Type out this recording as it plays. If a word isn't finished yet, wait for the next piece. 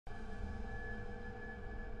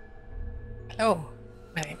Hello,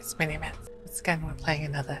 my name is Miniman. Once again, we're playing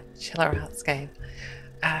another Chilla Art game.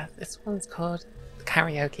 This one's called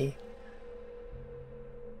Karaoke.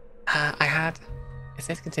 It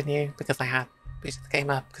says continue because I had booted the game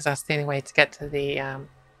up because that's the only way to get to the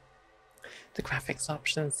graphics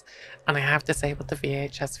options, and I have disabled the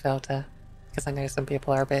VHS filter because I know some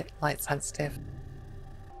people are a bit light sensitive.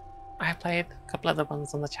 I have played a couple other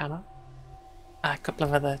ones on the channel, a couple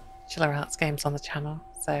of other Chilla Arts games on the channel,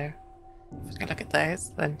 so if you go look at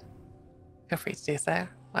those, then feel free to do so.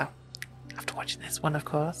 Well, after watching this one, of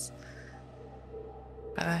course.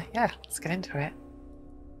 But yeah, let's get into it.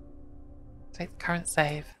 Take the current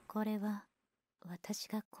save. これは私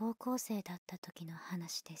が高校生だった時の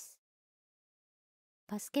話です。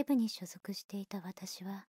バスケ部に所属していた私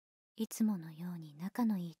はいつものように仲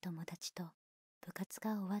のいい友達と部活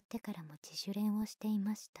が終わってからも自主練をしてい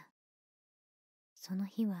ました。その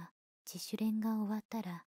日は自主練が終わった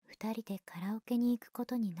ら2人でカラオケに行くこ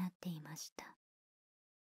とになっていました。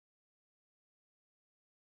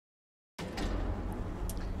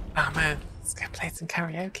Oh man, let's go play some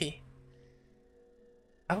karaoke.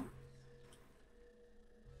 Oh.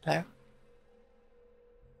 Hello?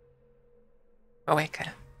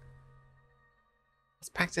 Awaker. Let's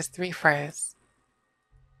practice 3 throws.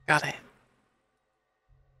 Got it.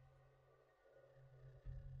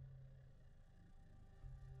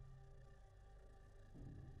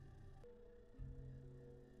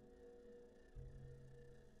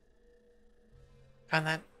 Go on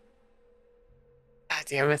then. Ah,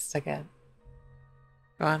 dear, missed again.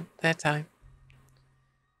 Go on, third time.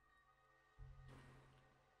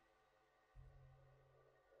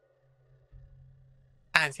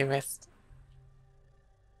 And you missed.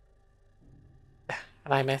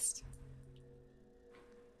 And I missed.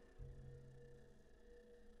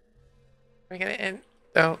 Can we get it in?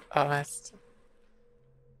 Oh, almost.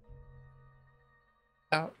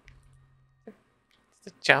 Oh. It's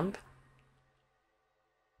a jump.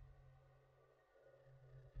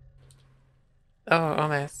 Oh,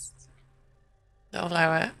 almost. A little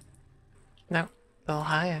lower. No, a little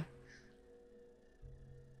higher.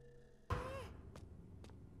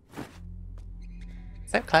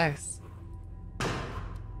 So close.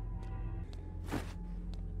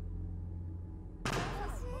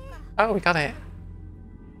 Oh, we got it.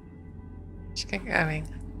 Just get going.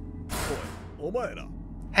 おい、お前ら。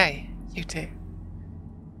 Hey, you two.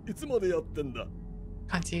 いつまでやってんだ。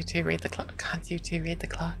 Can't you two read the clock? Can't you two read the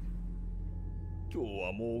clock? 今日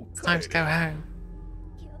はもう It's 帰 time れ。 to go home.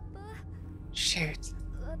 Shoot.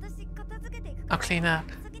 I'll clean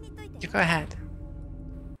up. You go ahead.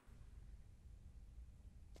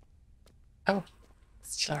 Oh,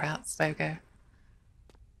 it's Chilla Art's logo.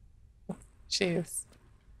 Shoes.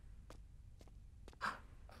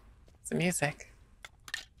 It's the music.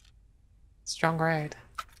 Strong road.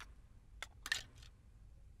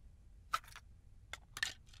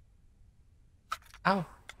 Oh,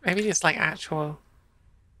 maybe it's like actual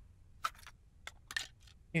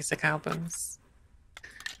music albums.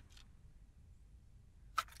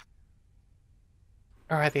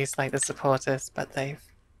 Or are these like the supporters, but they've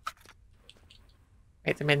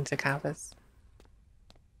made them into covers?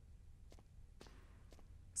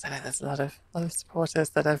 So I know there's a lot of supporters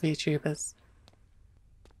that are VTubers.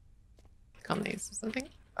 Click on these or something.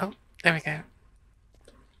 Oh, there we go.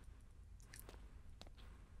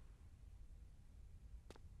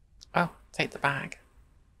 Oh, take the bag.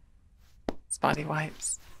 It's body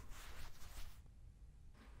wipes.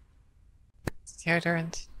 It's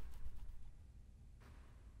deodorant.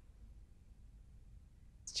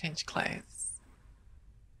 Let's change clothes.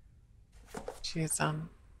 Shoes on.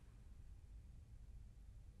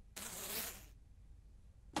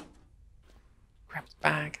 Grab the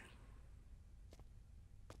bag.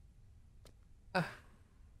 Ugh.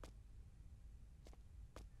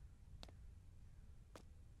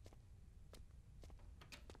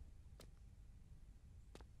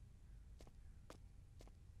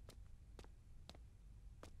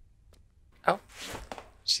 Oh,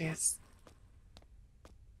 she is.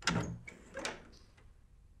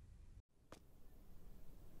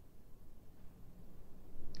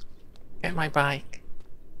 Get my bike.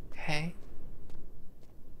 Okay.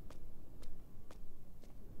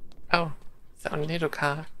 Oh, it's a noodle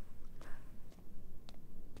car.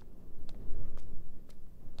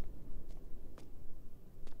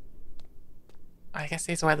 I guess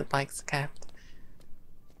these are where the bikes are kept.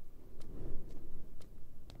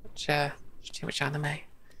 Too much anime.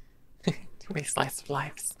 Too many slice of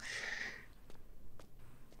lives.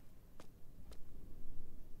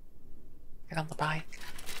 Get on the bike.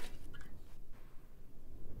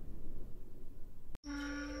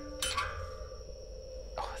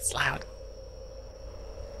 It's loud.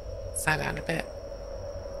 Slow down a bit.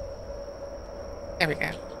 There we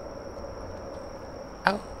go.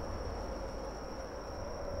 Oh.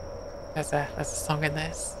 There's a song in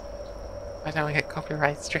this. I don't want to get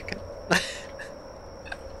copyright stricken.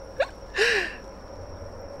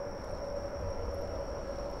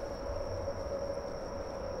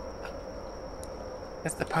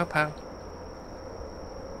 There's the popo.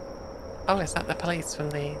 Oh, is that the police from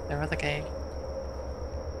their other game?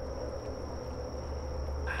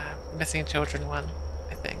 The missing children one,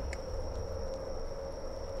 I think.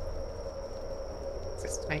 Is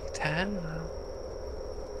this to make a turn? Or...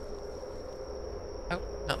 oh,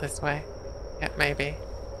 not this way. Yeah, maybe.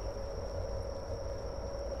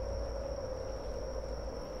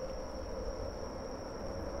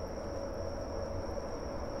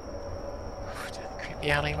 Ooh, to the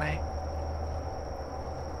creepy alleyway.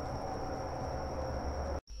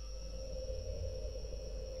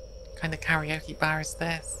 What kind of karaoke bar is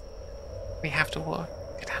this? We have to walk.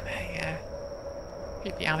 Go down there, yeah.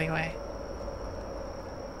 Creepy alleyway.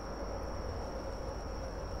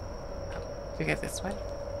 Oh, do we go this way?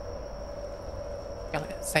 Got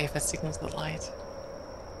it safer signals the light.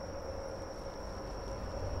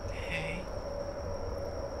 Okay.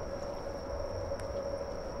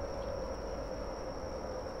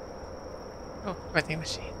 Oh, vending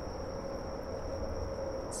machine.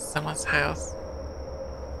 Someone's house.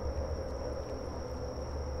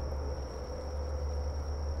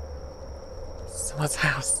 Someone's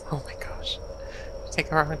house. Oh my gosh.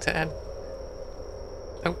 Take a wrong turn.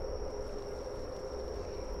 Oh.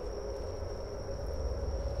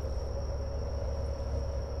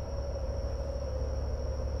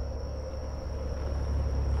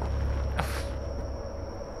 Oh.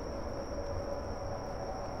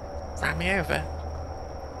 Ran me over.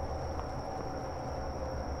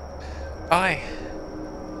 Boy.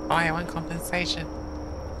 Boy, I want compensation.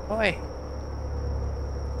 Boy.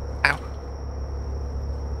 Ow.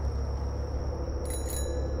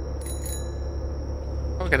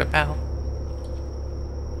 Oh, we got a bell.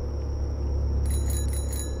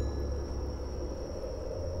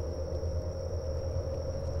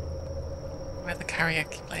 Where the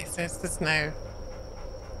karaoke place is, there's no...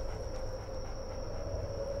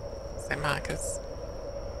 St. Marcus.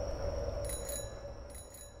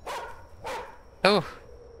 Oh!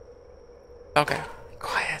 Doggo, be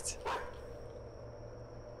quiet.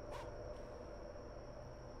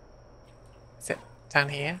 Is it down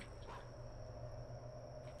here?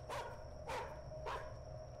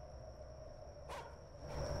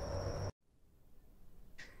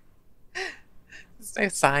 There's no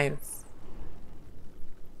signs.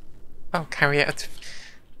 Oh, karaoke.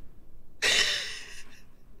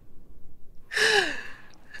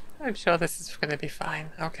 I'm sure this is going to be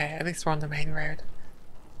fine. Okay, at least we're on the main road.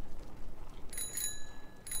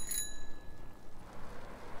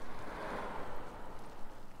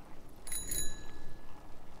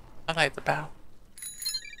 I like the bell.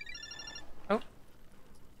 Oh.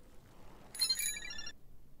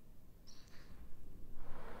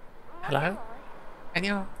 Hello?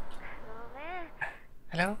 Hello?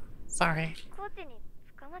 Hello? Sorry.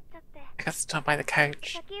 I got stopped by the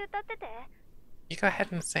coach. You go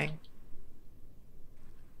ahead and sing.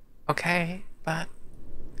 Okay, but...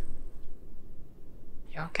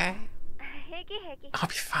 you okay? I'll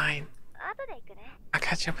be fine. I'll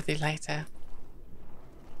catch up with you later.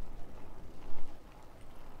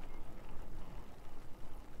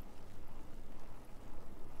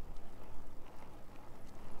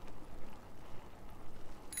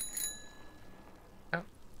 Oh.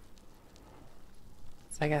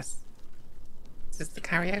 So I guess... this is the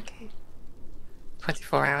karaoke?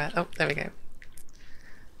 24 hour. Oh, there we go.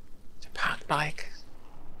 To park bike.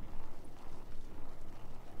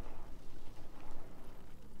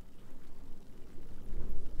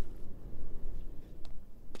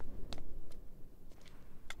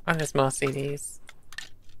 And there's more CDs.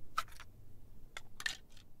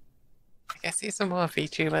 I guess these are more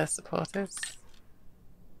VTuber supporters.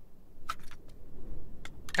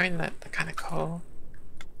 I mean, they're kind of cool.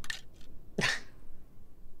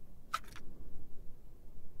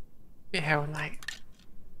 Be here all night.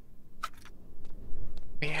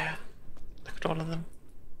 Yeah, look at all of them.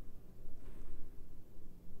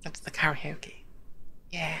 That's the karaoke.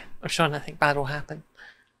 Yeah, I'm sure nothing bad will happen.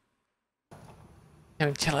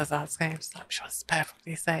 In Chilla Art games, I'm sure it's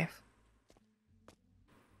perfectly safe.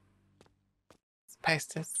 It's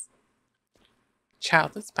posters.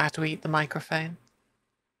 Child that's about to eat the microphone.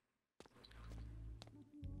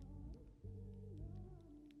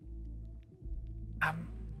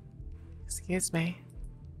 Excuse me.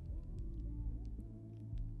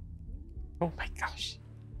 Oh my gosh.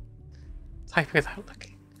 Type without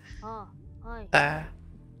looking. ああ、はい。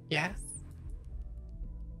 Yes.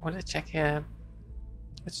 I want to check in.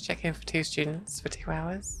 Let's check in for 2 students for 2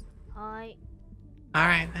 hours. はい。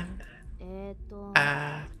 Alright then.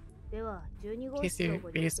 では、12号 Please 室を do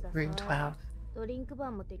ご利用 use くだ room さい。 12. ドリンクバ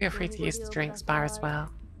ーも適 Feel 当 free に to ご利 use 用 the くだ drinks bar as さい。 well.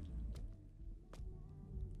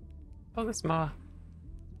 Oh, there's more.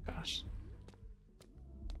 Gosh.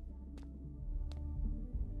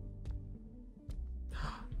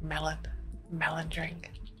 Melon. Melon drink.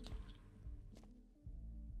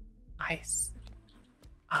 Ice.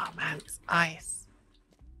 Oh man, it's ice.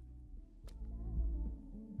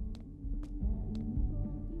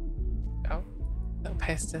 Oh, little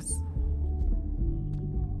posters.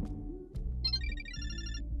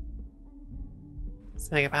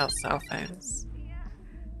 Something about cell phones.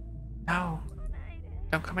 No,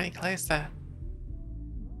 don't come any closer.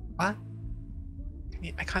 What?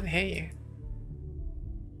 I can't hear you.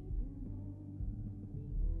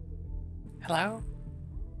 Hello?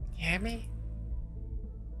 Can you hear me?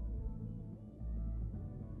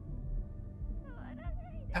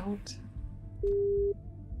 Don't.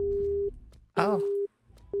 Oh.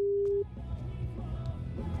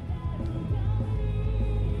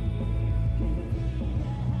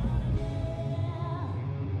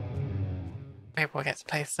 Maybe we'll get to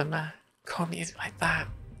play some cool music like that.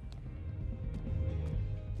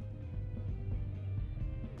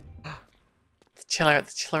 The Chilla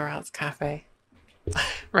Arts Cafe.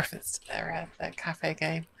 Reference to their cafe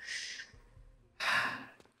game.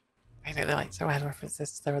 I think they like to add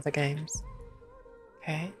references to their other games.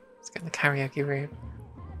 Okay, let's get in the karaoke room.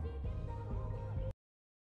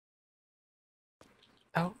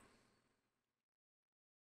 Oh.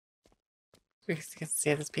 We can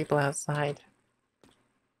see there's people outside.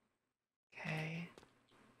 Okay.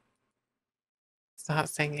 Start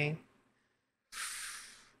singing.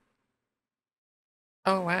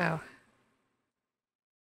 Oh wow.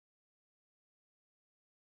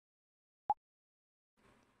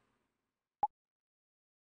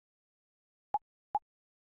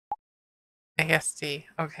 ASD.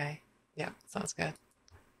 Okay. Yeah, sounds good.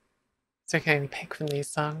 So we can only pick from these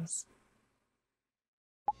songs.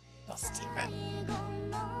 I'll steam it.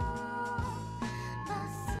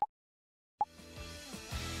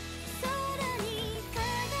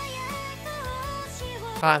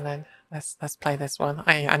 Go on then. Let's play this one.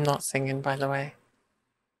 I'm not singing, by the way.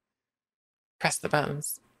 Press the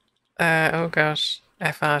buttons. Oh gosh.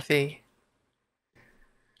 FRV.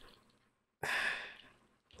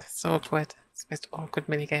 It's awkward. It's the most awkward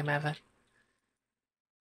minigame ever.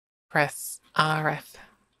 Press RF.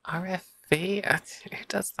 RFV? Who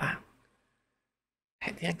does that?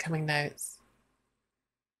 Hit the incoming notes.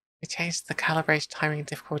 We changed the calibration timing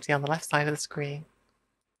difficulty on the left side of the screen.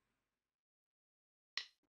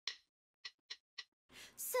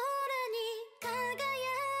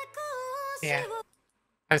 Yeah.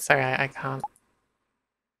 Oh, sorry, I can't.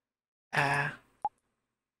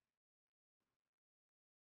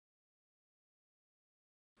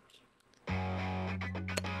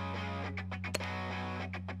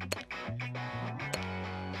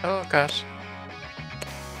 Oh gosh.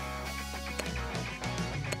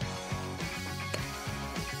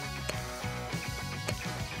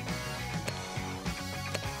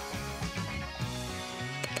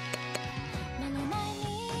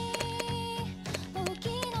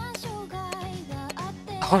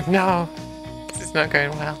 Oh no! This is not going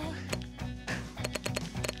well.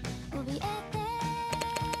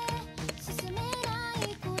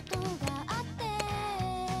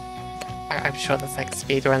 I'm sure there's like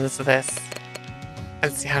speedruns of this.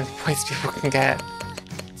 And see how many points people can get.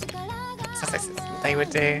 So this is what they would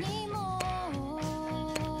do.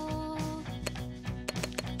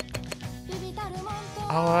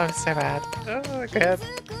 Oh, I'm so bad. Oh, good.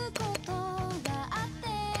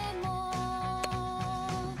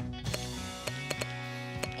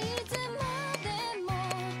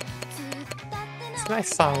 It's a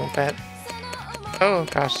nice song, but... Oh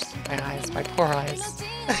gosh, my eyes, my poor eyes.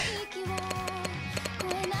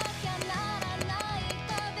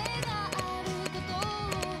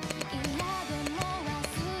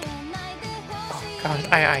 God,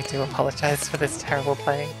 I do apologize for this terrible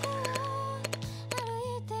playing.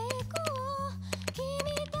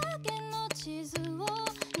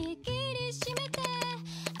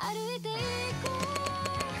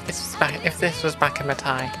 If this was back in the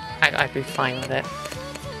tie, I'd be fine with it.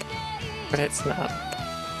 But it's not.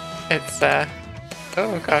 It's,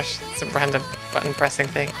 oh gosh, it's a random button pressing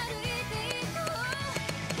thing.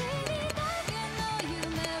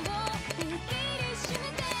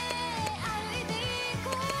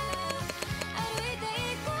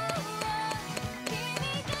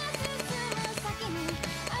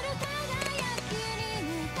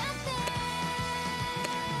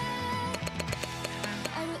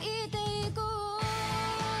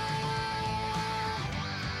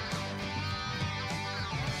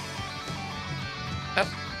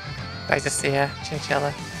 I just see a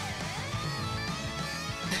chinchilla.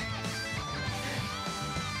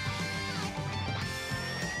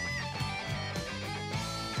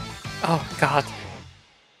 Oh god.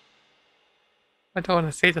 I don't want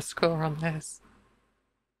to see the score on this.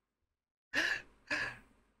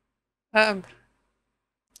 I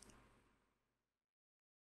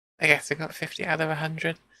guess I got 50 out of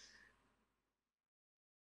 100.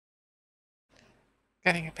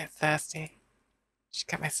 Getting a bit thirsty. Should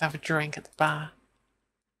get myself a drink at the bar.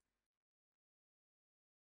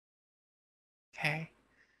 Okay.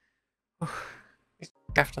 Oof.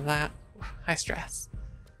 After that, high stress.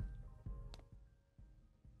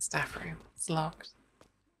 Staff room. It's locked.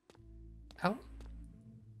 Oh.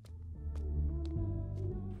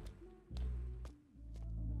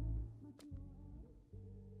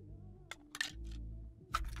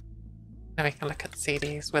 Now we can look at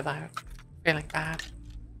CDs without feeling bad.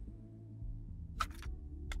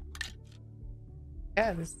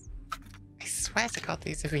 Yeah, this... I swear to god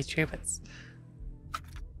these are VTubers. I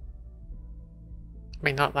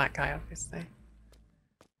mean, not that guy, obviously.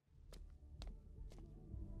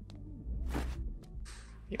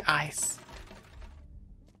 Need ice.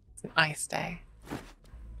 It's an ice day.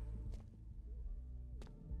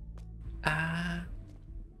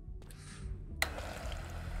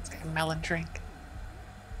 Let's get a melon drink.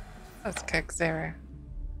 That's Coke Zero.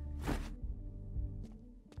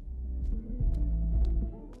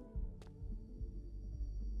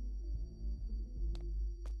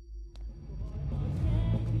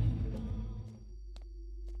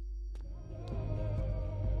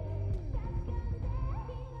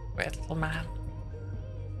 Weird little man.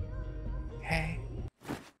 Okay.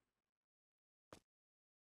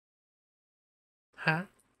 Huh?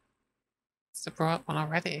 It's a brought one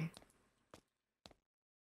already.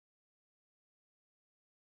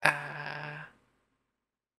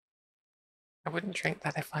 I wouldn't drink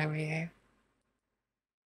that if I were you.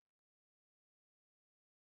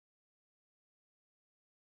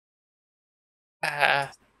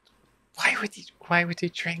 Why would you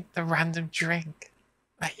drink the random drink?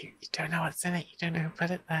 Like you don't know what's in it, you don't know who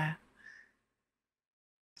put it there.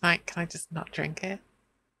 Can I just not drink it?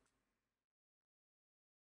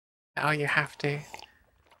 Oh, you have to.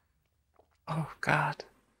 Oh god.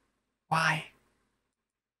 Why?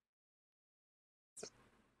 It's a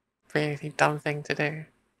really dumb thing to do.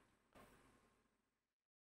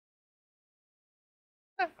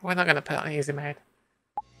 We're not gonna put it on easy mode.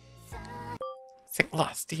 Sick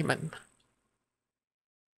lost demon.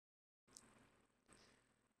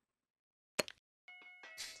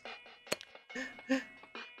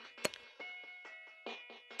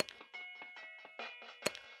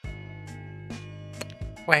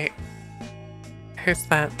 Wait. Who's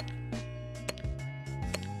that?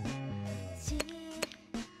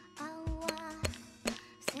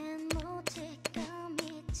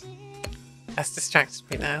 That's distracted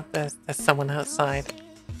me now. There's someone outside.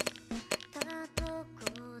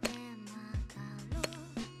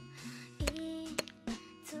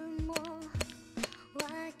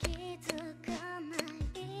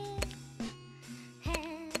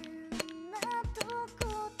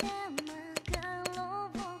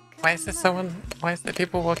 Why is there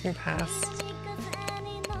people walking past?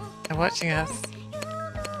 They're watching us.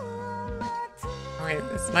 I mean,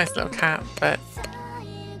 it's a nice little cat, but...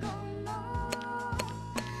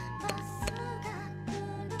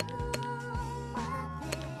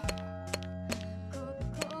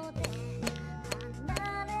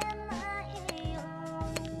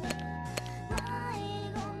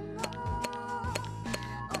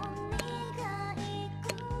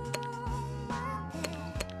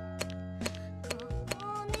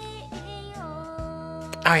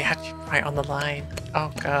 Oh, you had you right on the line. Oh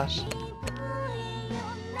gosh.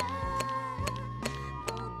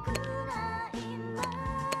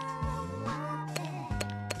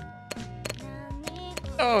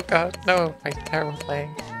 Oh god, no, my terrible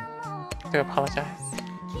playing. I do apologize.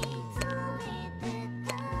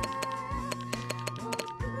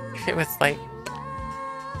 If it was like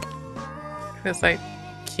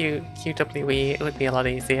QWE, it would be a lot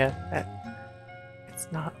easier, but it's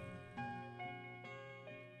not.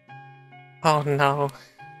 Oh no.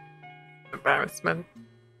 Embarrassment.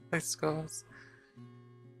 Those scores.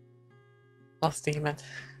 Lost demon.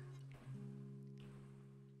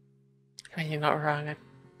 I mean, you're not wrong. I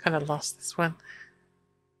kind of lost this one.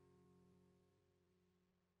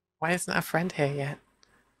 Why isn't our friend here yet?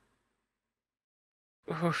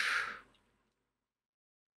 Oof.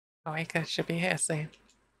 Oika should be here soon.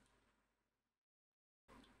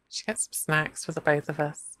 Should get some snacks for the both of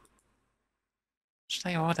us. What should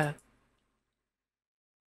I order?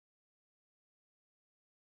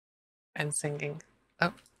 and singing.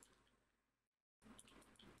 Oh.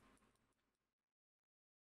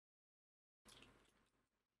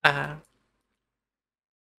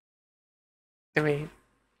 Do we?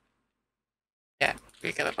 Yeah,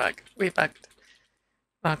 we got a bug. We bugged.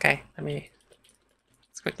 Okay, let's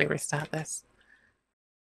quickly restart this.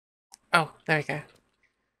 Oh, there we go.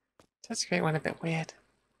 Touchscreen went a bit weird.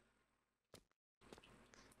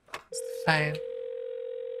 It's the phone.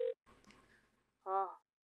 あ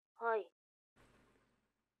あ、はい。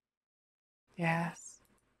 Yes.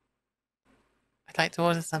 I'd like to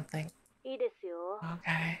order something. いいですよ。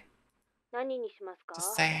 Okay. 何にしますか？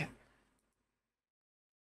 Just say it.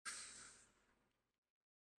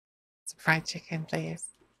 Some fried chicken,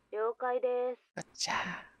 please. 了解です。 Gotcha.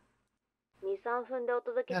 2、3分でお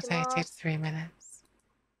届け It'll し take 2ま to す。 3 minutes.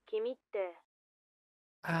 君って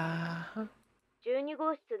Uh-huh. 12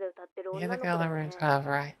号室で歌ってる You're 女 the の子 girl だ in よ room ね。 12,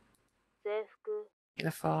 right? 制服、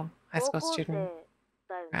 Uniform. High 高 school 校生 student,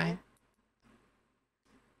 だよ right?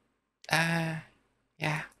 ね。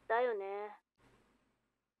 Yeah. だよね。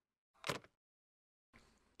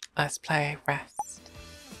 Let's play Rest.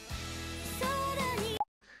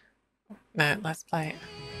 No, let's play.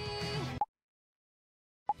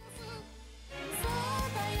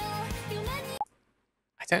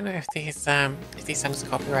 I don't know if these sounds are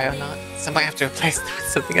copyright or not, so I might have to replace them with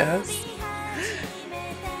something else.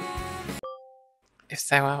 If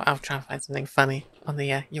so, I'll try and find something funny on the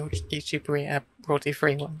YouTube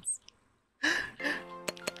royalty-free ones.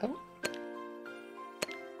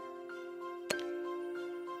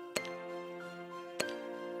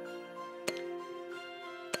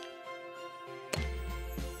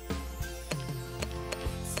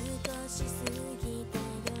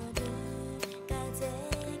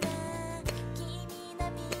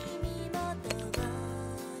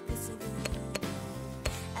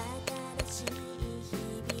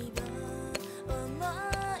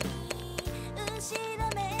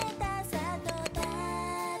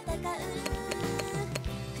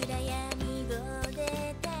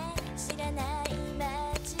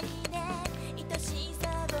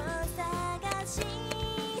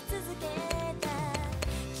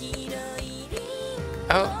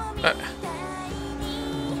 Oh.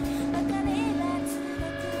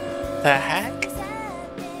 The heck?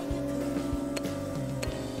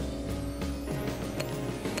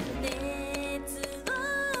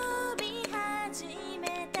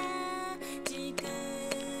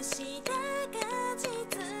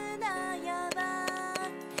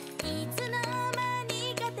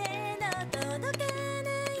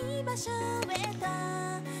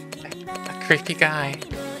 A creepy guy.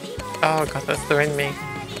 Oh god, that's throwing me.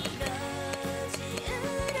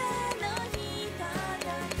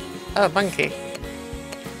 Oh, monkey.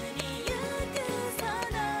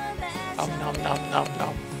 Nom nom nom nom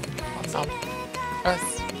nom. Nom nom.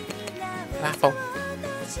 Gross. An apple.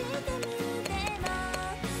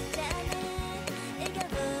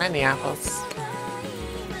 Many apples.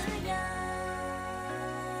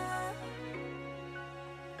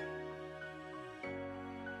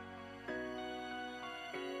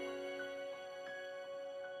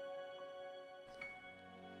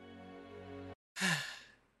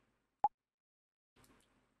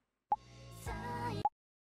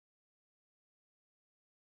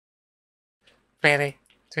 Really?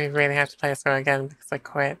 Do we really have to play a song again because I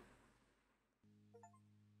quit?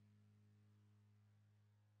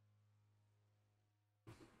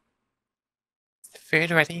 Is the food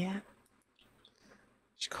ready yet?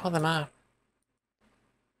 Should call them up.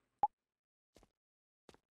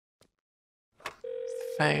 It's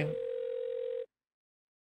the phone.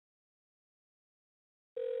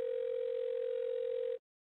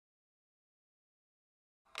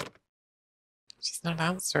 She's not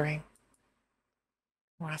answering.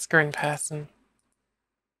 We'll ask her in person.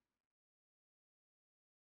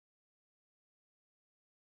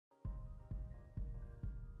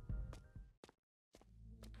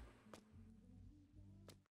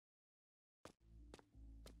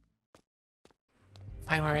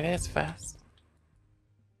 Find where it is first.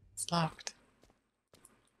 It's locked.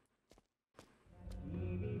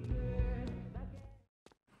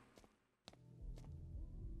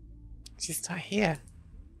 She's not here.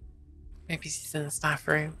 Maybe she's in the staff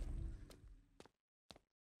room.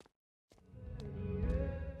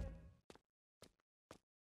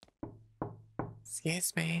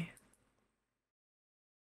 Excuse me.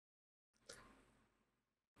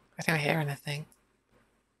 I don't hear anything.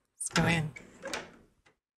 Let's go in.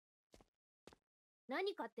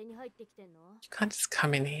 何勝手に入ってきてんの？ You can't just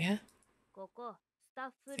come in here. ここ、スタ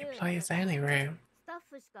ッフ The ルーム。 employees only room. スタッ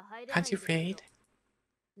フしか入れないん Can't で you すよ。 read?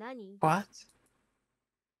 何？ What?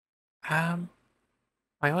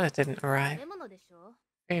 My order didn't 食 arrive. べ物でしょ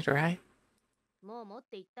Food, right? もう持っ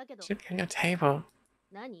て行ったけど。 Should be on your table.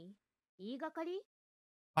 何言いがかり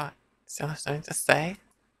What? Still have something to say?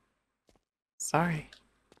 Sorry.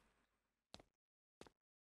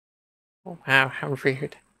 Oh, wow, how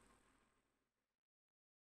rude.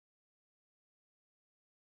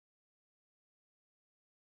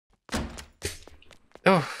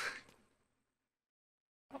 Oh.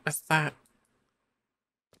 What was that?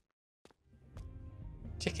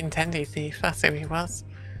 Chicken tendy thief, that's who he was.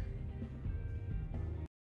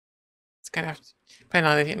 It's gonna have to put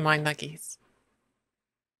on my nuggies.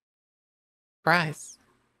 Fries.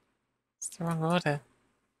 It's the wrong order.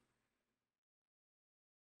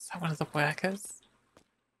 Is that one of the workers?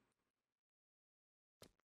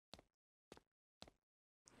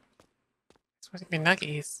 It's what be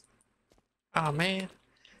nuggies. Oh man.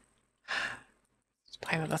 Just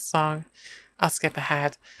play another song. I'll skip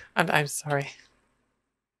ahead. And I'm sorry.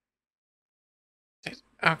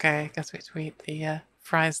 Okay, I guess we have to eat the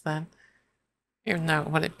fries then. Even though it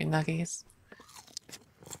wouldn't be nuggies.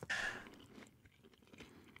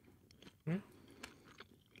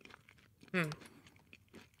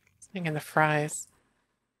 Something in the fries.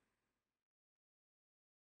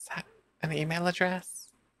 Is that an email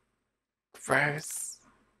address? Gross.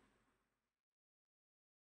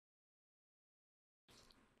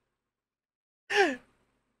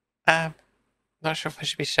 Not sure if I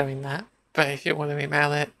should be showing that, but if you want to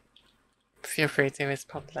email it, feel free to. It's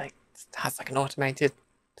probably like, it has like an automated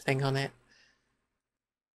thing on it.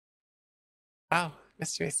 Oh,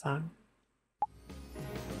 mystery song.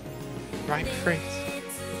 Ripe fruit.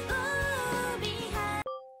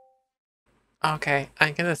 Okay,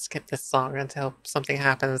 I'm gonna skip this song until something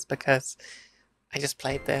happens because I just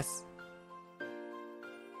played this.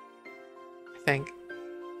 I think.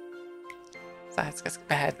 So let's skip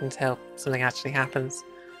ahead until something actually happens.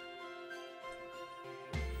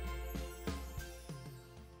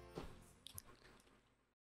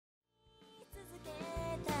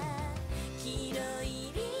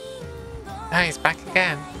 Oh, he's back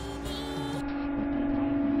again.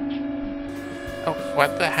 Oh,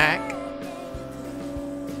 what the heck?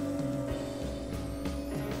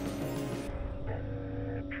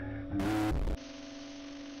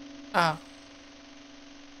 Oh.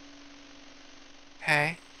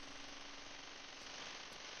 Okay.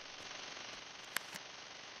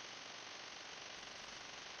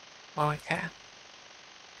 Oh, okay.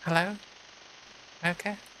 Hello?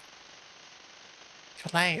 Okay.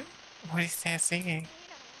 You're late. What do you say singing?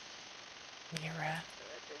 Mira.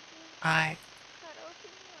 I'm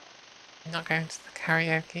not going to the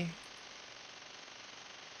karaoke.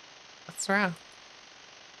 What's wrong?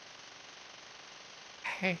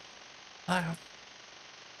 Hey. Hello.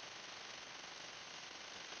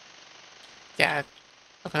 Yeah,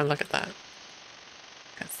 I'm gonna look at that.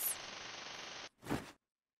 'Cause...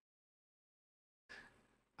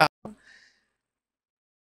 Oh. What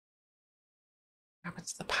happened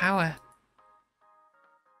to the power?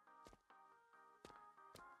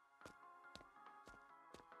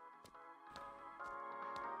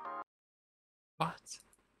 What?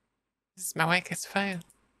 This is Moeka's phone.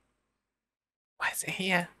 Why is it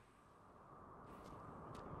here?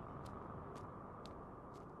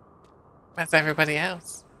 Where's everybody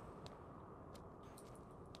else?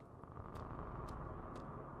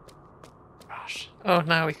 Gosh. Oh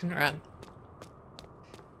no, we can run.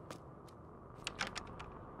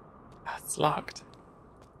 Oh, it's locked.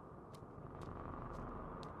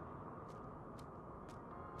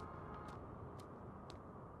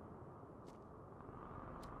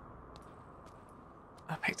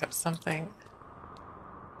 I picked up something.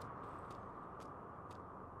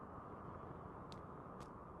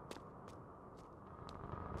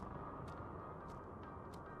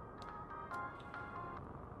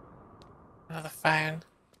 Another phone.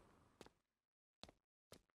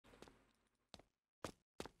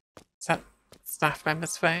 Is that staff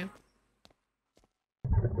member's phone?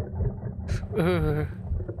 Ooh.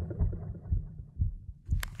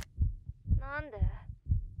 なんで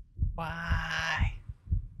Why?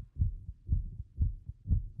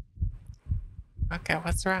 Okay,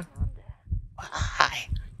 what's wrong? なんで Why?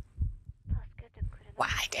 助けてくれな Why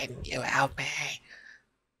didn't you help me?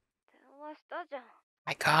 電話したじゃん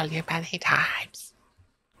I called you many times.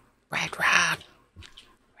 Red Rum.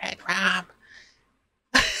 Red Rum.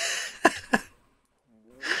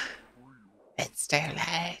 It's too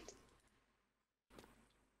late.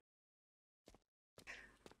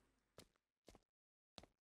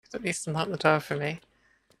 At least unlock the door for me.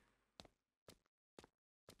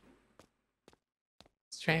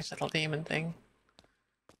 Strange little demon thing.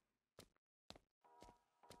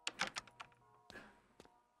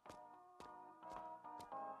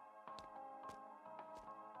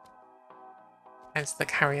 Into the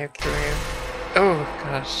karaoke room. Oh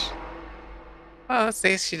gosh. Oh,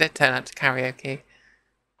 see, she did turn up to karaoke.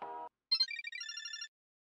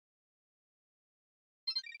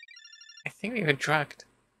 I think we were drugged.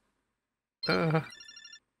 Oh.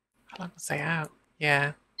 How long was I out?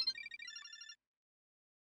 Yeah.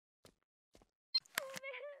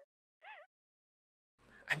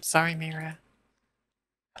 I'm sorry, Mira.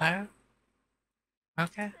 Hello?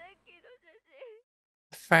 Okay. さっきの写真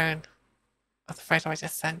The phone. Oh, the photo I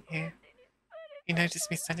just sent you. You noticed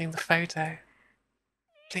me sending the photo.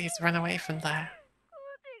 Please run away from there. コ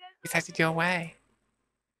ーテが He's headed your way.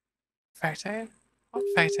 Photo? What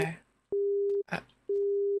photo?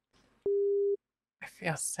 I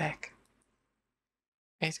feel sick.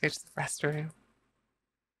 I need to go to the restroom.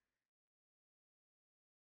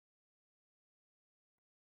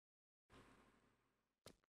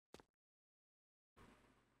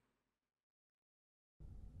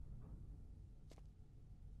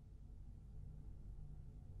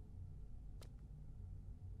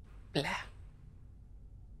 Blah.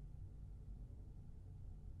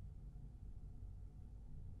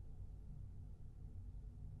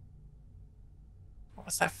 What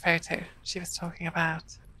was that photo she was talking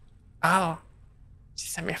about? Oh, she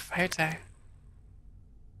sent me a photo.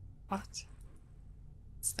 What?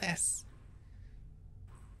 What's this?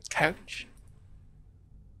 Coach?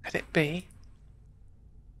 Could it be?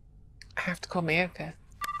 I have to call Miyoko.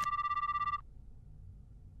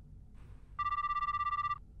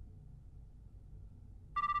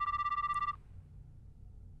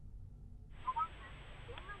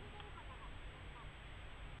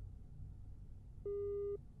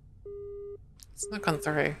 It's not gone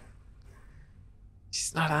through.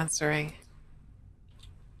 She's not answering.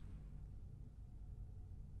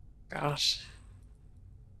 Gosh.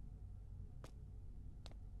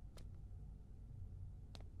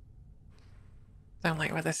 Don't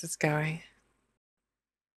like where this is going.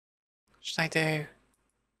 What should I do?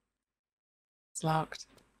 It's locked.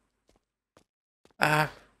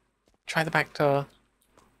 Try the back door.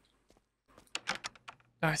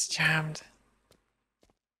 Door is jammed.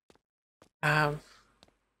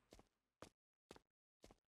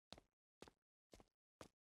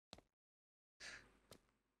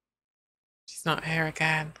 She's not here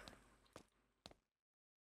again.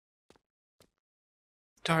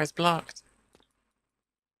 Door is blocked.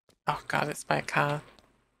 Oh god, it's by a car.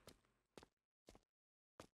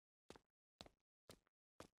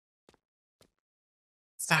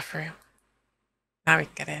 Staff room. Now we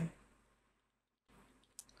can get in.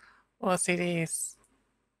 More CDs.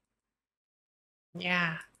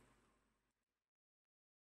 Yeah.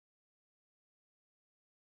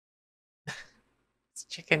 It's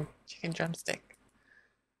chicken drumstick.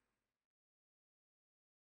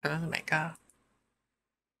 Another makeup.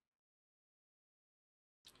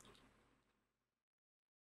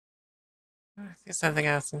 There's something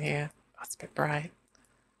else in here. Oh, it's a bit bright.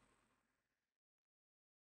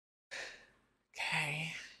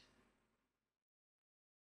 Okay.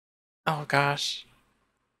 Oh gosh.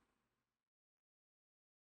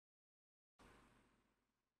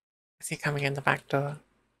 Is he coming in the back door?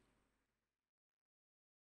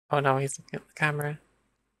 Oh no, he's looking at the camera.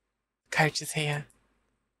 The coach is here.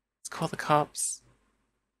 Let's call the cops.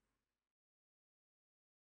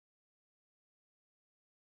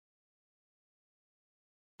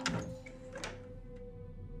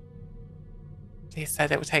 Police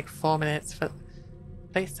said it would take 4 minutes for...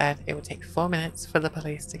 Police said it would take 4 minutes for the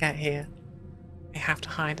police to get here. They have to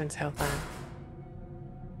hide until then.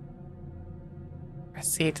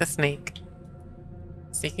 Proceed to sneak.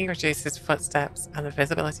 Sneaking reduces footsteps and the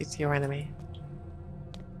visibility to your enemy.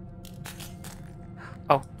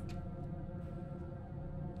 Oh.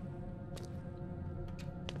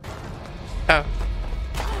 Oh.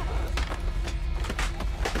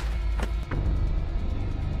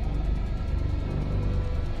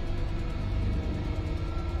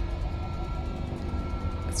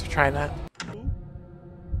 Let's try that.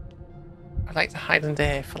 I'd like to hide under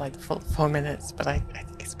here for like the full 4 minutes, but I think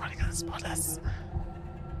it's probably gonna spot us.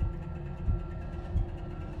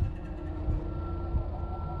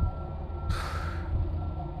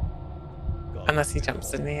 Unless he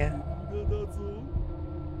jumps in the air.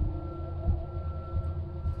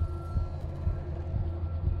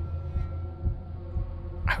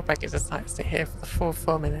 I hope I can just like stay here for the full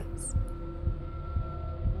 4 minutes. こ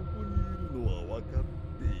こにいるのは分かっ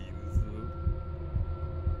ているぞ。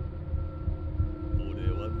俺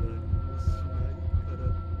は何もしないから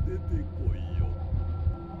出てこいよ。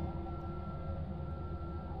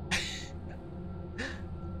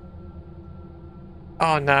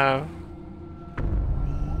Oh no.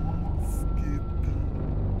 見つけた。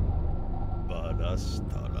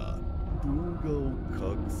画を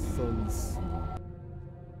拡散する。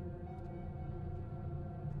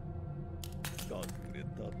隠れ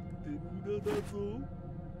たって無駄だぞ。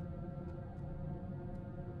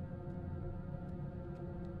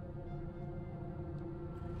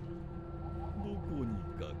どこに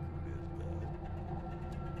隠れた？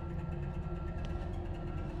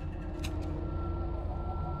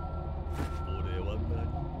俺は何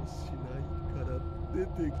もしないから出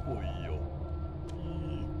てこいよ。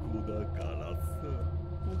いい子だからさ。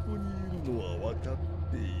ここにいるのは分か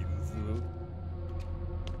っているぞ。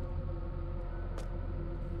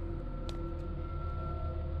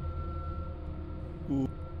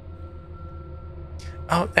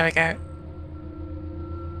Oh, there we go.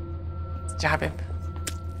 Let's jab him.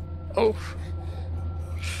 Oh.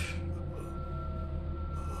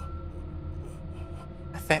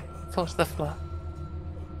 That's it. Fall to the floor.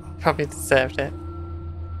 Probably deserved it.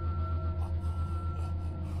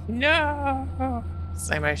 No!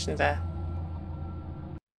 Slow motion there.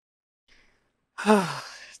 Oh,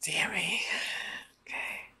 dear me.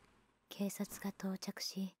 Okay. 警察が到着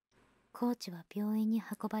し、コーチは病院に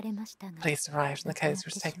運ばれましたが、 Police arrived and the coach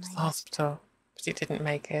was taken to the hospital, but he didn't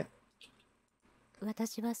make it.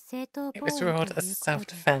 私は正当 It 防 was 衛 ruled と as いう a こ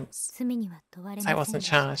とで self-defense, 罪には問われ so I ません wasn't でし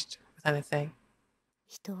た。 charged with anything.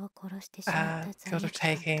 人を殺してしまった Guilt 罪 of 悪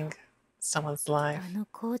感 taking と someone's life あの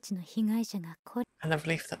コーチの被害者がこれ and the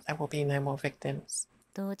belief that there will be no more victims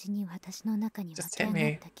同時に私の中に湧 just き hit 上が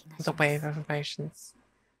っ me た気が with し a ま wave す。 of emotions.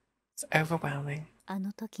 It's overwhelming. あ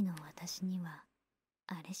の時の私には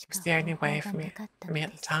あれし It か was the only 方 way 法 for が me, なかったの for me で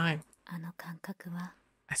at the す。 time. あの感覚は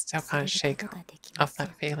I still 忘れ can't る shake ことができま off せん。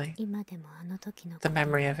 that feeling. 今でもあの時のこ The とが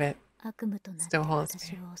memory of it, 悪夢となって still haunts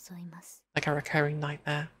私 me. を襲います。 like a recurring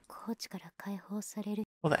nightmare. コーチから解放される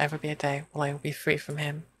Will there ever be a day when I will be free from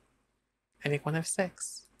him? Only one of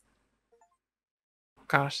 6.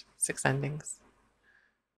 Gosh, 6 endings.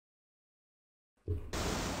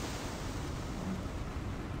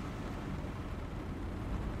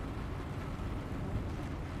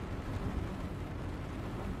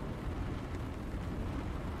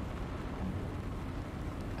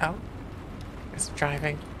 Oh, it's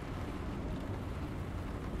driving.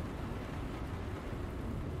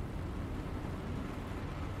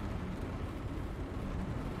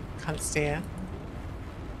 Can't steer.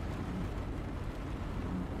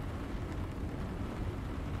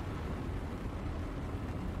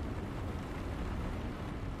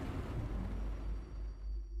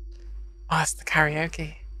 Oh, it's the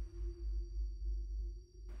karaoke.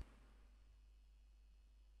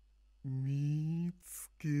 見つ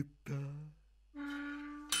けた。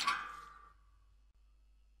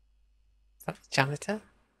 Is that the janitor?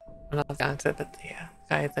 I'm not the janitor, but the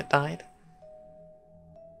guy that died.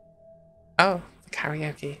 Oh, the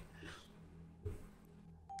karaoke.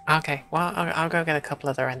 Okay, well, I'll go get a couple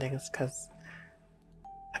other endings because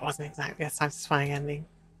that wasn't exactly a satisfying ending.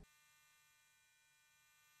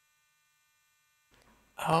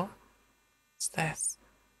 Oh, what's this?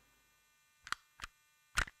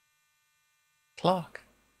 Clock.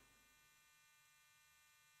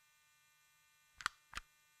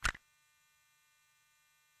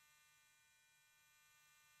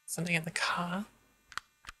 Something in the car.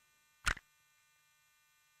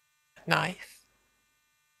 A knife.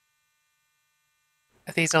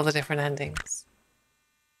 Are these all the different endings?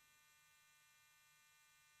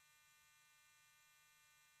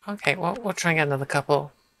 Okay, well, we'll try and get another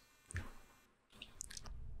couple.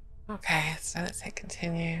 Okay, so let's hit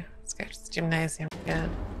continue. Let's go to the gymnasium again.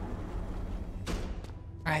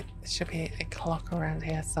 Right, there should be a clock around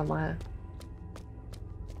here somewhere.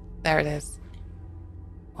 There it is.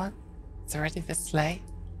 What? It's already this late?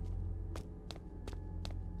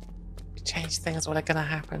 To change things, what are gonna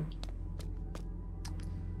happen?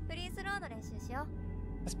 フリースローの練習しよ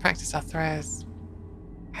Let's practice our throws.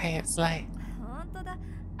 Hey, it's late. う。本当だ。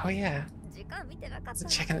 Oh yeah, 時間見てなかっ it's た。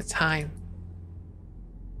 checking the time.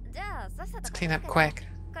 じゃあさっさと Let's clean up 片付け quick. て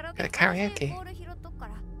カラオ Go ケ to 楽しい karaoke. ボール拾っとくか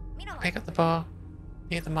ら。ミラは Pick up the ball.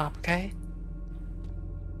 You get the mop, okay?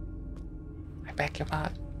 I beg your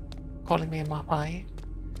pardon. Calling me a mop, are you?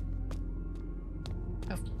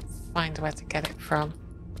 I'll find where to get it from.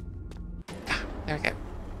 Ah, there we go.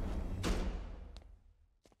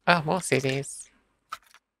 Oh, more CDs.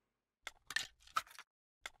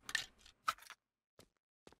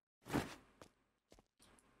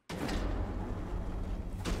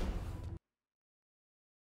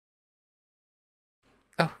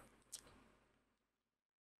 Oh.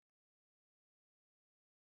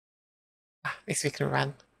 Ah, at least we can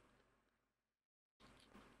run.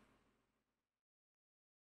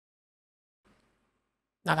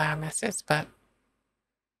 Not our messes, but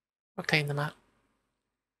We'll clean them up.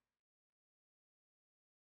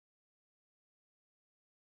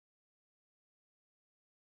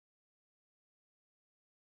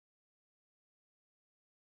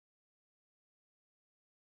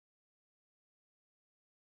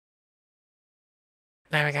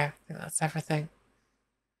 There we go. I think that's everything.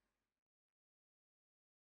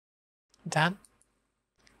 Done?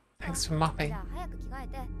 Thanks for mopping. じゃあ早く着替え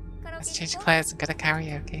てカラオケ Let's に change 行こう。 clothes and go to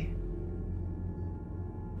karaoke.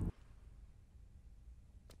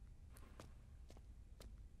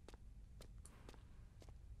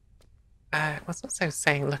 It was also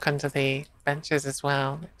saying look under the benches as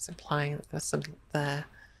well. It was implying that there's something there.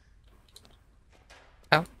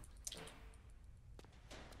 Oh.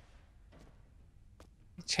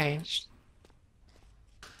 It changed.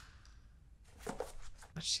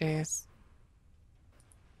 Shoes.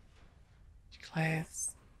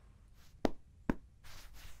 Clothes.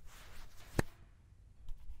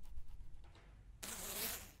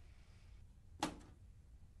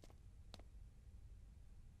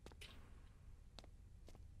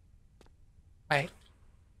 Wait.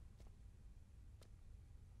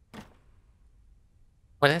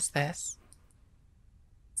 What is this?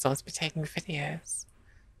 Someone's be taking videos.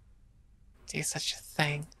 Do such a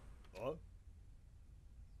thing. あ、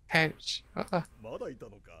 Coach. Oh, まだいた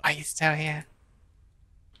のか。 are you still here?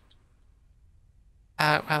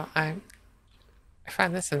 Well, I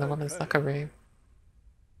found this in the woman's locker room.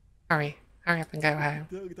 Hurry up and go home.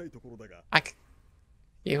 言ってあげたいところだが、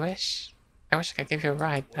 You wish? I wish I could give you a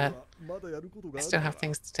ride, 俺 but はまだやることが I ある still か have ら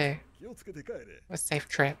things to do. 気をつけて帰れ。 Have a safe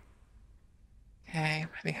trip. Okay, I'm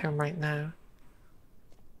heading home right now.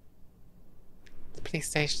 The police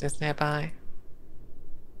station is nearby.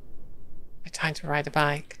 No time to ride a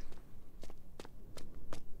bike.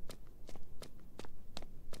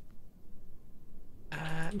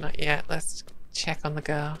 Not yet. Let's check on the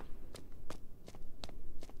girl.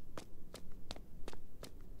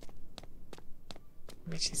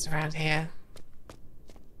 Maybe she's around here.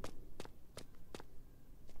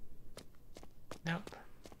 Nope.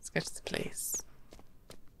 Let's go to the police.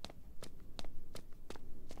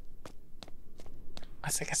 I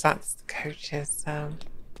guess that's the coach's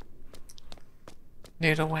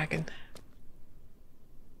noodle wagon.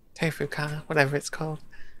 Tofu car, whatever it's called.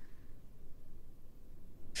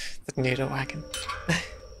 The noodle wagon.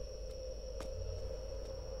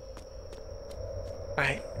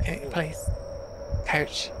 Right, hey, please.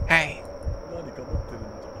 Coach, hey, 何か持ってるんじ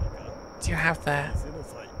ゃないか。 do you have the... 見せな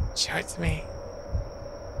さい。 Show it to me.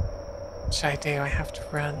 What should I do? I have to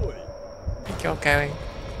run. おい、 I think you're going.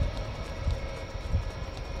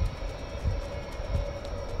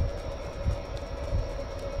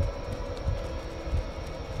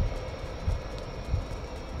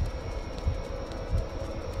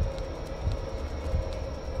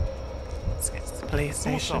 Let's get to the police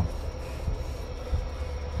station.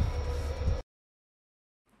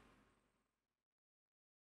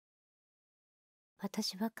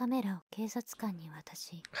 私はカメラを警察官に渡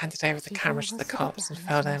し、 Handed over the camera to the cops and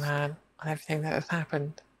filled him in on everything that had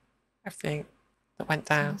happened. Everything that went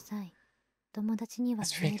そ down. の際、友達に I は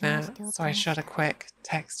was メー freaking ルをし out, ておき so I まし shot た a。quick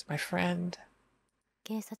text to my friend.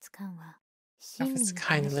 警察官は親身に Officer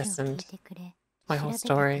kindly 話を聞い listened てくれ、 my 調 whole べてく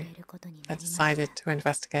れ story ることにな and りました。 decided to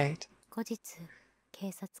investigate. 後日、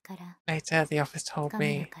警察から Later, the office told カ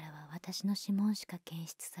メラ me からは私の指紋しか検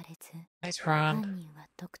出されず、 later 犯 on, 人は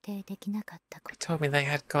特定できなかったこ they と。 told me they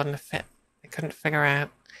had gotten a fit. They couldn't figure out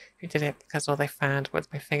who did it because all they found was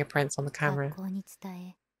my fingerprints on the 学 camera. 校に伝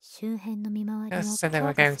え、周辺の見回りを Yes, so they 強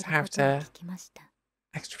were 化 going す to る have ことを to 聞きました。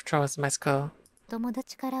 extra patrols in my school. 友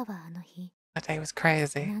達からはあの日、 That day was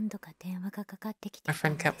crazy. 何度か電話がかかってきて My いた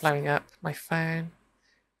friend ので kept すが、 blowing up my phone,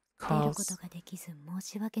 出ること calls, ができず申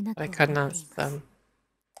し訳なく but I 思って couldn't い answer ます。 them.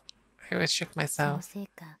 I was shook その myself. せい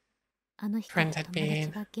か、あの日から Friend had 友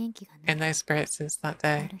達は元気が In な no く、 spirits since that あ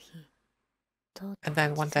day. る日、とうと And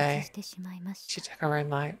then う one 自 day, 殺してしまいまし she た。 took her own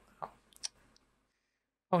life.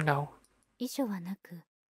 Oh no. 遺書はなく、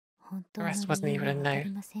本当 The の rest 理 wasn't 由 even は a わかり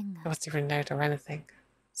note. ません There が、 wasn't even a note or anything.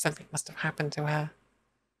 Something must have happened to her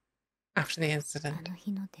after the あ incident. の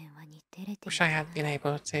日の電話に照れてい Wish た I な had been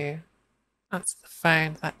able to answer the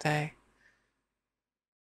phone that day.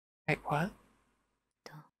 Wait, what?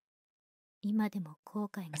 と、今でも後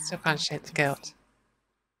悔 I が still 後を can't 絶 shake the ちませ guilt. ん。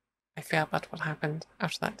 I feel about what happened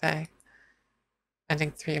after that day.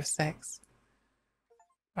 Ending 3 of 6.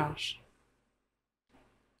 Gosh.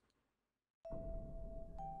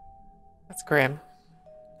 That's grim.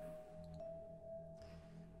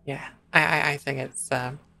 Yeah, I think it's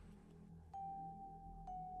so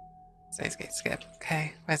let's get skip.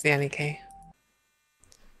 Okay, where's the any key?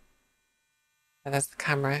 Oh, there's the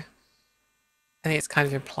camera. I think it's kind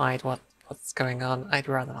of implied what's going on. I'd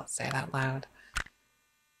rather not say it out loud.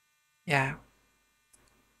 Yeah.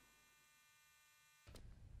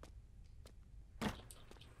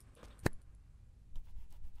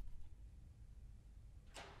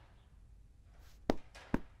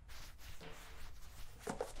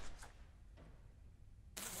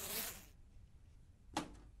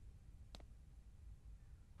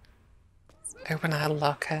 Let's open our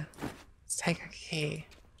locker. Let's take a key.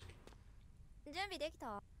 準備できた？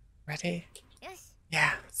よ Ready? し。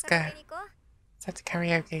 Yeah, let's カラ go. オケに行こう。 Let's head to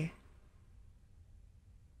karaoke.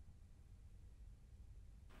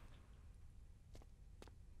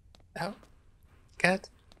 Oh, good.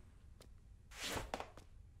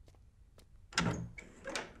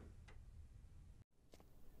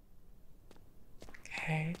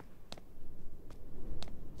 Okay.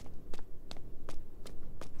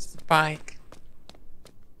 It's the bike.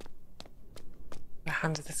 I'll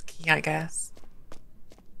hand her this key, I guess.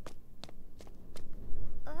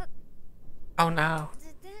 あ、 Oh no, 自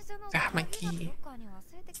転車の I have my 鍵が key. ロッカーに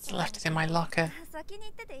忘れてき It's た。 left it in my locker. 先に行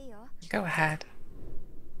ってていいよ。 You go ahead.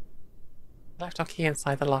 Left our key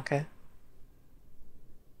inside the locker.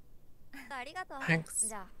 ありがとう。 Thanks.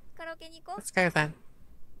 じゃあカラオケに行こう。 Let's go then.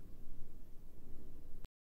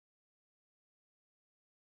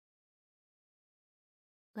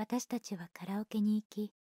 We 私たちはカラオケに行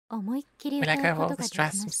き、思いっきり We 歌 let う go こ of と all が the でき stress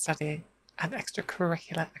ま from した。 studying and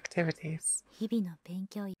extracurricular activities 日々の勉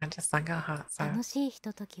強や and just sang our hearts out. 楽しいひ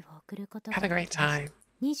とときを送ることが Had a で great きました。 time.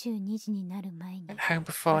 22時になる前に Went home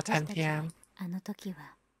before 私 10 たちは p.m. あの時は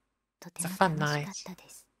とて It's も a fun 楽しかったで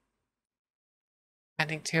す。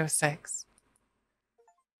 Ending 2 of 6.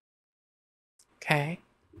 Okay.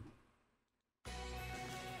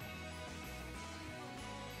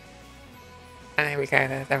 And here we go,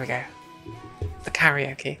 there we go. The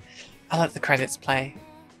karaoke. I'll let the credits play.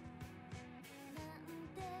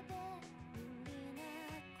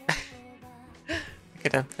 Look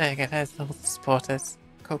at them. There you go, there's all the supporters.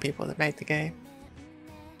 Cool people that made the game.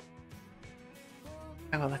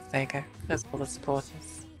 Oh well, there you go. There's all the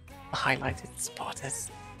supporters. The highlighted supporters.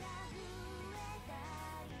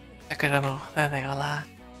 Look at them all. There they all are.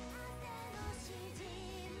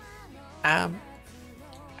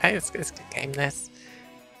 It's a good game, this.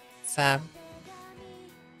 It's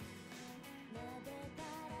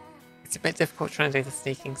a bit difficult trying to do the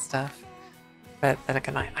sneaking stuff. But then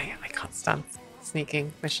again, I can't stand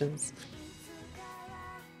sneaking missions.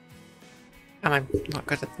 And I'm not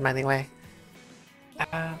good at them anyway.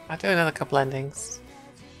 I'll do another couple endings.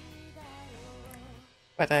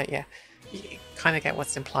 But yeah, you kind of get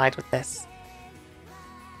what's implied with this.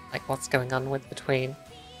 Like what's going on with between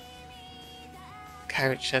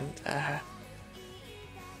coach and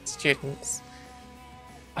students.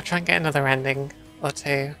 I'll try and get another ending or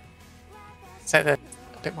two so that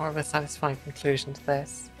a bit more of a satisfying conclusion to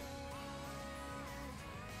this.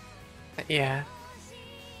 But yeah.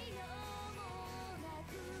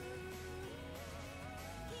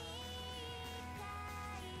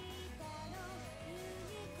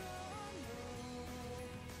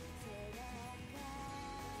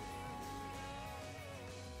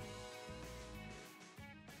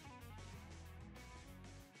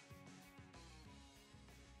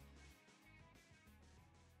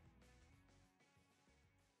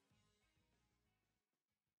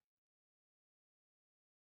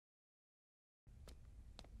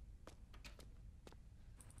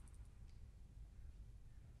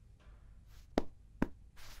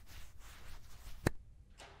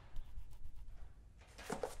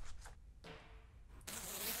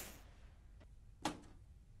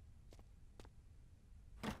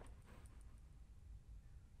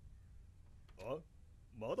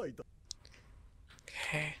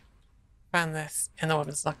 Okay. Found this in the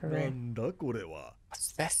women's locker な room. んだこれは。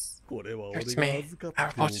 What's this? これは Give 俺 it to が me. 預かって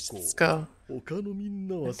I お reported to こ the う。 school. 他のみん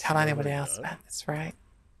なは Don't 知 tell らない anybody else な。 about this, right?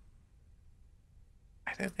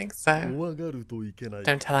 I don't think so. 怖がるといけない。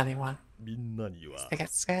 Don't tell anyone. みんなには。 They get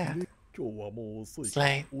scared. ね、今日はもう遅い It's から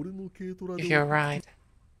late. 俺の軽トラ Give で you a 送って ride.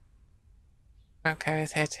 Moko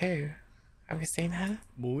is here too. Have you seen her?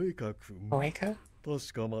 萌えかくん。 Moeko?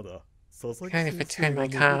 確かまだ佐々 Can only 木 fit 先 two in 生 my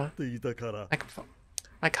が car. 残っていたから。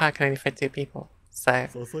 My car can only fit 2 people. So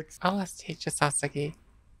佐々木 I'll ask teacher Sasaki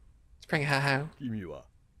to bring her home. 君は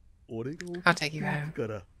俺が送 I'll って take you い home. く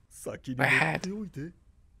から先に乗っておいて。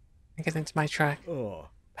 And get into my truck. あ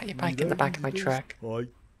あ。 Put your bike in the back of my truck. はい。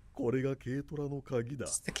これが軽トラの鍵だ。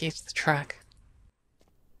 It's the key to the truck.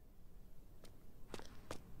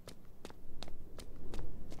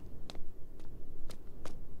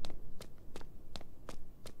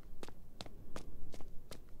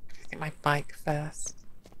 Get my bike first.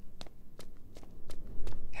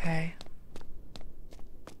 Okay.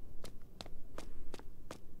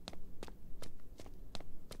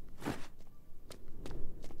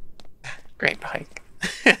 Great bike.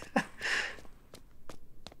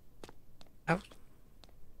 Oh.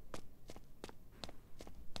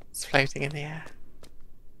 It's floating in the air.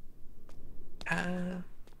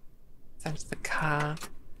 Send to the car.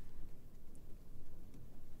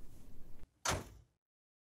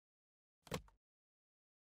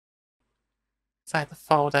 Inside the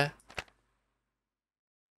folder.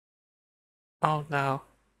 Oh no.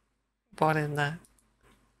 What in the...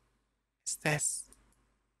 is this?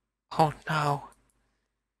 Oh no.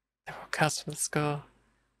 There were girls from the school.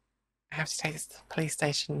 I have to take this to the police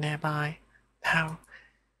station nearby. Now.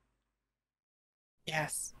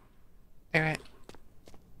 Yes. Do it.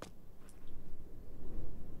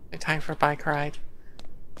 No time for a bike ride.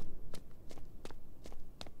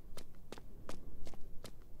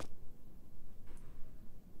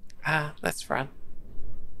 Let's run.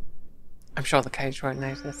 I'm sure the coach won't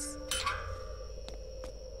notice.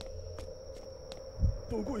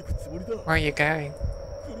 どこ行くつもりだ Where are you going?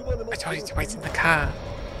 車で I 待って told you ろ to wait in the car.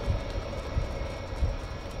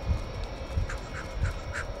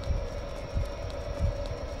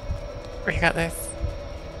 We got this.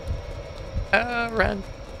 Run.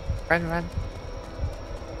 Run, run.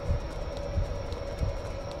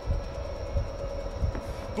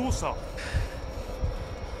 どうした？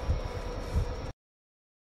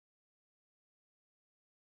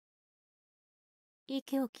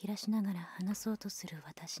息を切らしながら話そうとする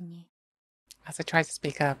私に、 As I tried to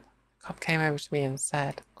speak up, a cop came over to me and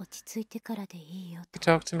said, 落ち着いてからでいいよ "You と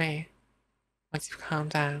talk to me once you've calmed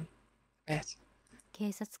down a bit." 警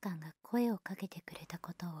察官が声をかけてくれた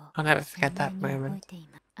ことを I'll never forget 鮮 that 明に覚 moment. えてい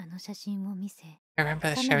ます。あの写真を見せ、 I remember カ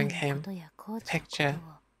メラ showing のこ him とやコー the チのこと picture. を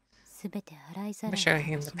すべて洗いざ I ら remember に showing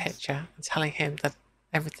him 話 the しました。 picture and telling him that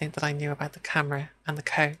everything that I knew about the camera and the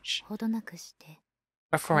coach. ほどなくして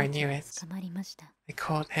コ Before I ーチ knew が it, 捕まりました。 they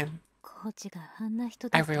caught him. コーチがあんな人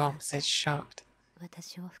だったら Everyone was shocked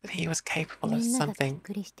私を that 含 he め was capable of みんながびっ something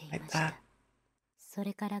くりしてい like ました。 that. そ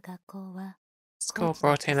れから学校は School コ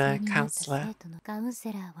ーチの brought in 犠 a 牲になった counselor 生徒のカウン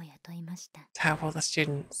セラーを雇いました。 to help all the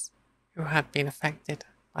students who had been affected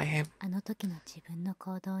by him. あの時の自分の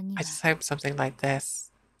行動に I は just hope something like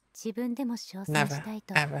this 自分でも称賛 never, したい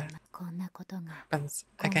と思い ever ます。こんなことが happens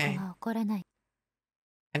今後 again. は起こらない。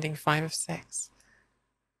 Ending 5 of 6.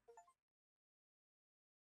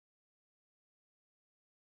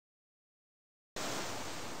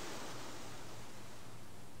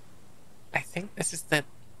 I think this is the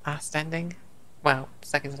last ending. Well,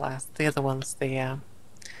 second to last. The other one's the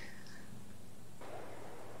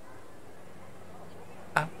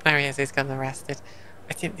oh, there he is, he's gotten arrested.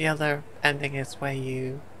 I think the other ending is where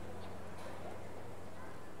you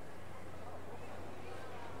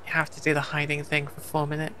have to do the hiding thing for 4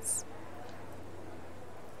 minutes.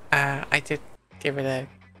 I did give it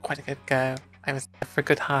quite a good go. I was there for a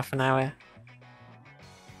good half an hour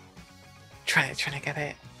trying to get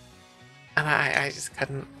it, and I just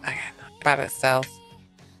couldn't. Bad at stealth.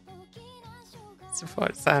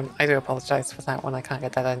 So I do apologise for that one. I can't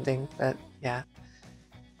get that ending, but yeah.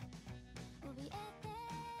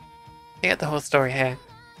 You get the whole story here.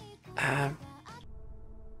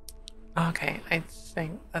 Okay, I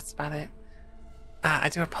think that's about it. I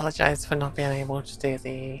do apologise for not being able to do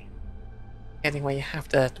the ending where you have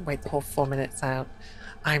to wait the whole 4 minutes out.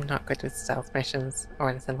 I'm not good with stealth missions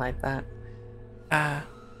or anything like that.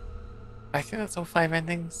 I think that's all 5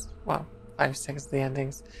 endings. Well, 5 or 6 of the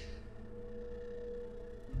endings.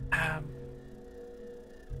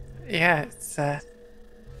 Yeah, it's kind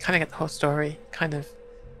of get the whole story, kind of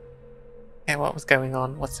get what was going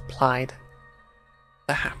on, what's implied,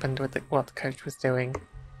 that happened with what the coach was doing.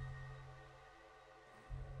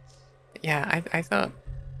 But yeah, I thought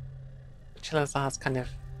Chilla's Art kind of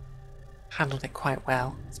handled it quite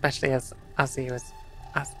well, especially as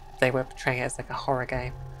they were portraying it as like a horror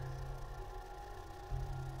game.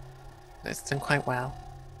 It's done quite well.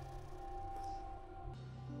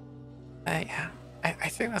 Yeah, I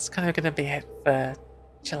think that's kind of going to be it for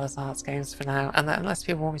Chilla's Arts games for now. And unless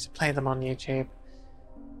people want me to play them on YouTube,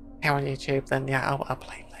 here on YouTube, then yeah, I'll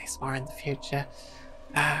play some more in the future.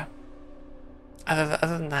 Other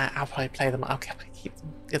than that, I'll probably play them. I'll keep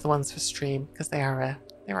the other ones for stream because they are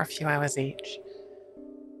a few hours each,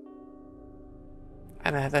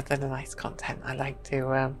 and they're nice content. I like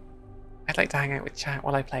to hang out with chat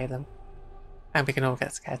while I play them, and we can all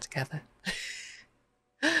get scared together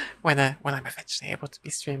when I'm eventually able to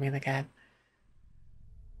be streaming again.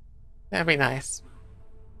 That'd be nice.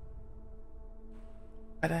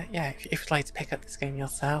 But yeah, if you'd like to pick up this game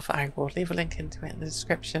yourself, I will leave a link into it in the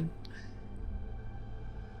description.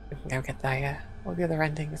 You can go get all the other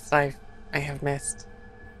endings that I have missed.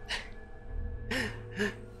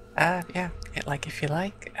 Yeah, hit like if you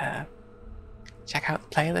like. Check out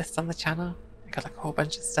the playlist on the channel. I got like a whole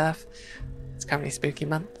bunch of stuff. It's currently spooky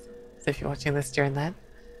month, so if you're watching this during then,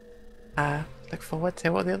 look forward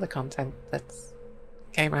to all the other content that's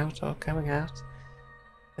came out or coming out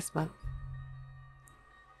this month.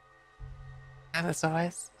 And as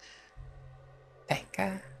always, take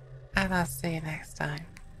care, and I'll see you next time.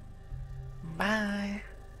 Bye.